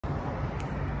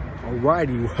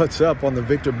Alrighty, what's up on the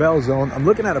Victor Bell Zone? I'm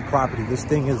looking at a property. This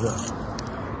thing is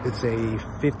it's a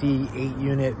 58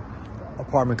 unit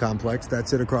apartment complex.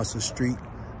 That's it across the street.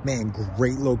 Man,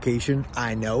 great location.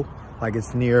 I know, like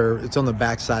it's on the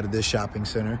back side of this shopping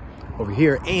center over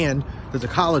here. And there's a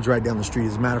college right down the street.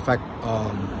 As a matter of fact,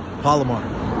 Palomar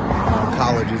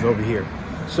College is over here.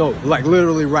 So like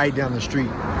literally right down the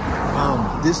street.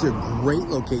 This is a great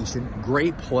location,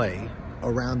 great play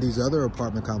around these other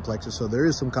apartment complexes. So there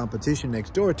is some competition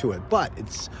next door to it, but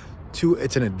it's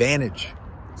an advantage.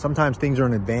 Sometimes things are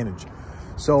an advantage.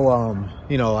 So,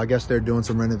 you know, I guess they're doing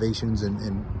some renovations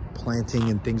and planting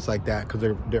and things like that, because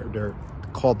they're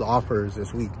called the offers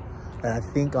this week. And I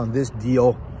think on this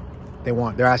deal,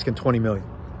 they're asking 20 million.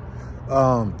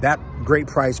 That great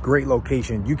price, great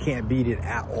location. You can't beat it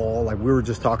at all. Like we were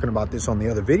just talking about this on the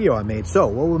other video I made. So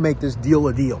what would make this deal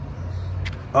a deal?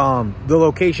 The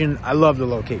location, I love the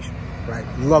location, right?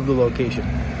 Love the location.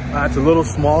 It's a little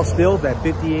small still, that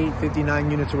 58,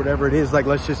 59 units or whatever it is, like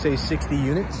let's just say 60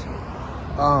 units.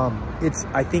 It's,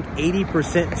 I think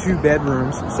 80% 2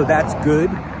 bedrooms. So that's good.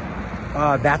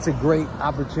 That's a great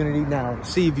opportunity. Now,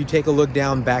 see if you take a look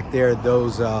down back there,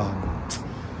 those,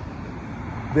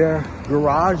 they're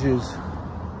garages,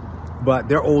 but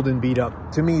they're old and beat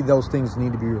up. To me, those things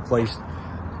need to be replaced.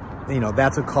 You know,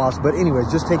 that's a cost. But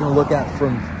anyways, just taking a look at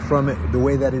from it, the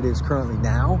way that it is currently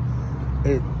now,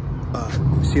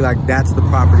 see, like that's the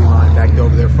property line back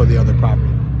over there for the other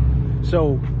property.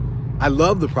 So I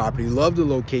love the property, love the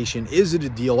location. Is it a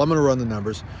deal? I'm gonna run the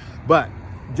numbers, but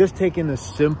just taking a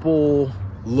simple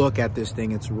look at this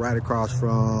thing, it's right across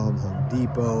from Home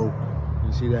Depot.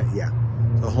 You see that? Yeah.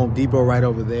 So Home Depot right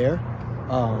over there.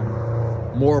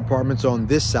 More apartments on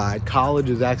this side. College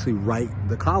is actually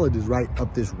the college is right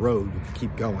up this road if you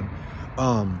keep going.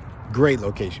 Great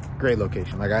location, great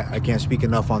location. Like I can't speak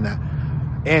enough on that.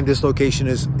 And this location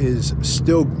is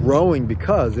still growing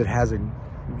because it has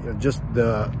just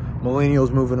the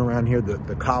millennials moving around here,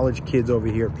 the college kids over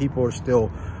here. People are still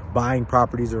buying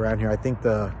properties around here. I think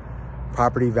the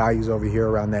property values over here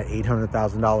around that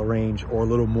 $800,000 range or a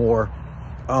little more.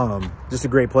 Just a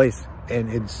great place. And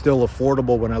it's still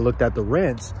affordable. When I looked at the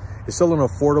rents, it's still an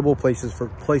affordable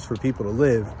place for people to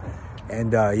live.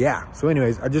 And yeah, so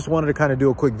anyways, I just wanted to kind of do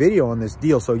a quick video on this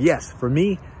deal. So yes, for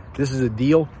me, this is a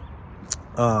deal.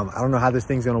 I don't know how this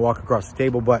thing's gonna walk across the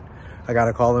table, but I got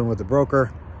to call in with the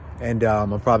broker, and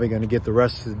I'm probably going to get the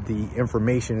rest of the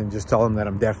information and just tell them that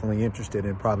I'm definitely interested,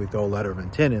 and probably throw a letter of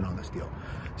intent in on this deal.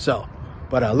 So,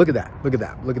 but look at that, look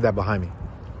at that behind me.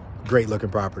 Great looking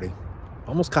property.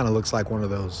 Almost kind of looks like one of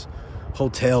those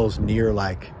hotels near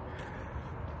like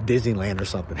Disneyland or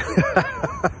something.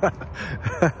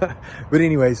 But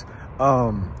anyways,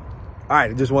 all right,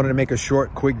 I just wanted to make a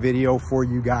short, quick video for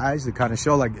you guys to kind of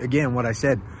show, like, again, what I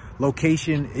said,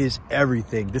 location is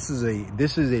everything. This is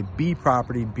a B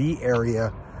property, B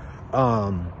area,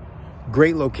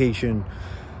 great location,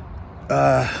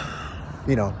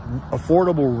 you know,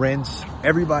 affordable rents.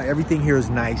 Everything here is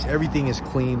nice. Everything is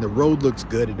clean. The road looks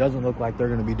good. It doesn't look like they're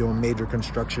going to be doing major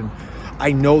construction.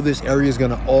 I know this area is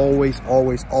going to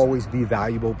always be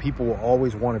valuable. People will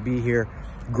always want to be here.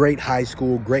 Great high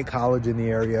school, great college in the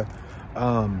area.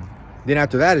 Then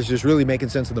after that, it's just really making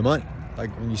sense of the money.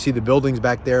 Like when you see the buildings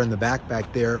back there in the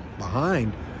back there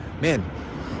behind, man,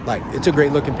 like it's a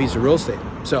great looking piece of real estate.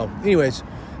 So anyways,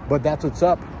 but that's what's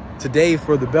up today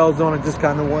for the Bell Zone. I just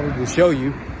kind of wanted to show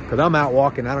you, because I'm out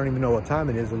walking. I don't even know what time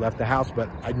it is. I left the house, but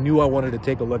I knew I wanted to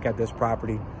take a look at this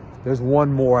property. There's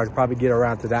one more. I'd probably get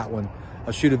around to that one.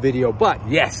 I'll shoot a video. But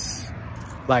yes,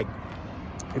 like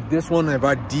if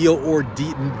our deal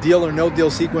or no deal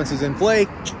sequence is in play,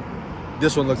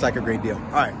 this one looks like a great deal.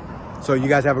 All right. So you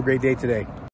guys have a great day today.